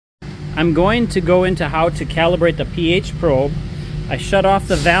I'm going to go into how to calibrate the pH probe. I shut off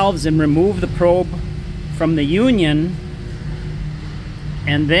the valves and remove the probe from the union,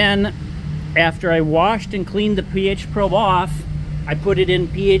 and then after I washed and cleaned the pH probe off, I put it in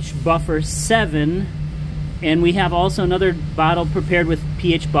pH buffer 7, and we have also another bottle prepared with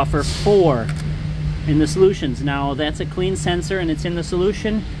pH buffer 4 in the solutions. Now that's a clean sensor and it's in the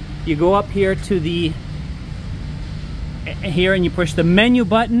solution. You go up here to the and you push the menu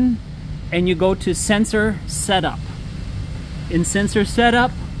button and you go to sensor setup. In sensor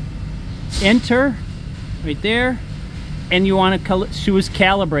setup, enter right there, and you want to choose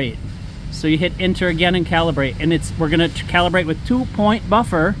calibrate. So you hit enter again and calibrate, and we're going to calibrate with 2-point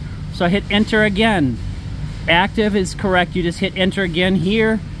buffer. So I hit enter again. Active is correct. You just hit enter again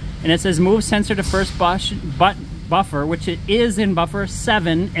here, and it says move sensor to first buffer, which it is in buffer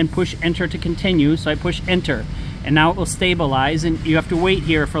 7, and push enter to continue. So I push enter, and now it will stabilize, and you have to wait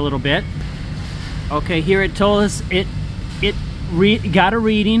here for a little bit. Okay, here it told us it got a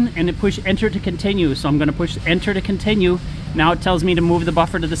reading, and it pushed enter to continue. So I'm going to push enter to continue. Now it tells me to move the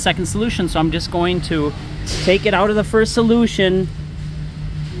buffer to the second solution, so I'm just going to take it out of the first solution.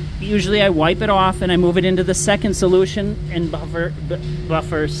 Usually I wipe it off and I move it into the second solution in buffer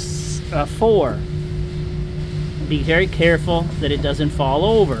 4. Be very careful that it doesn't fall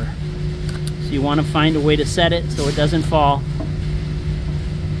over. So you want to find a way to set it so it doesn't fall.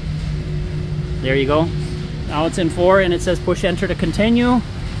 There you go. Now it's in 4 and it says push enter to continue.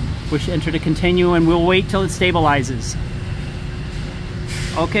 Push enter to continue, and we'll wait till it stabilizes.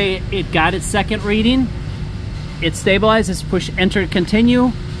 Okay, it got its second reading. It stabilizes. Push enter to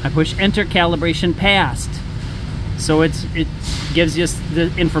continue. I push enter, calibration passed. So it gives you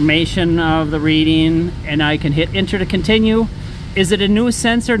the information of the reading, and I can hit enter to continue. Is it a new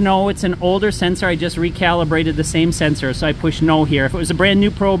sensor? No, it's an older sensor. I just recalibrated the same sensor, so I push no here. If it was a brand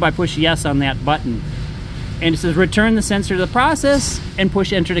new probe, I push yes on that button. And it says return the sensor to the process and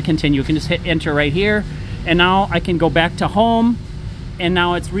push enter to continue. You can just hit enter right here, and now I can go back to home, and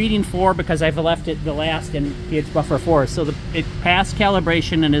now it's reading 4 because I've left it the last in pH buffer 4. So it passed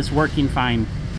calibration and is working fine.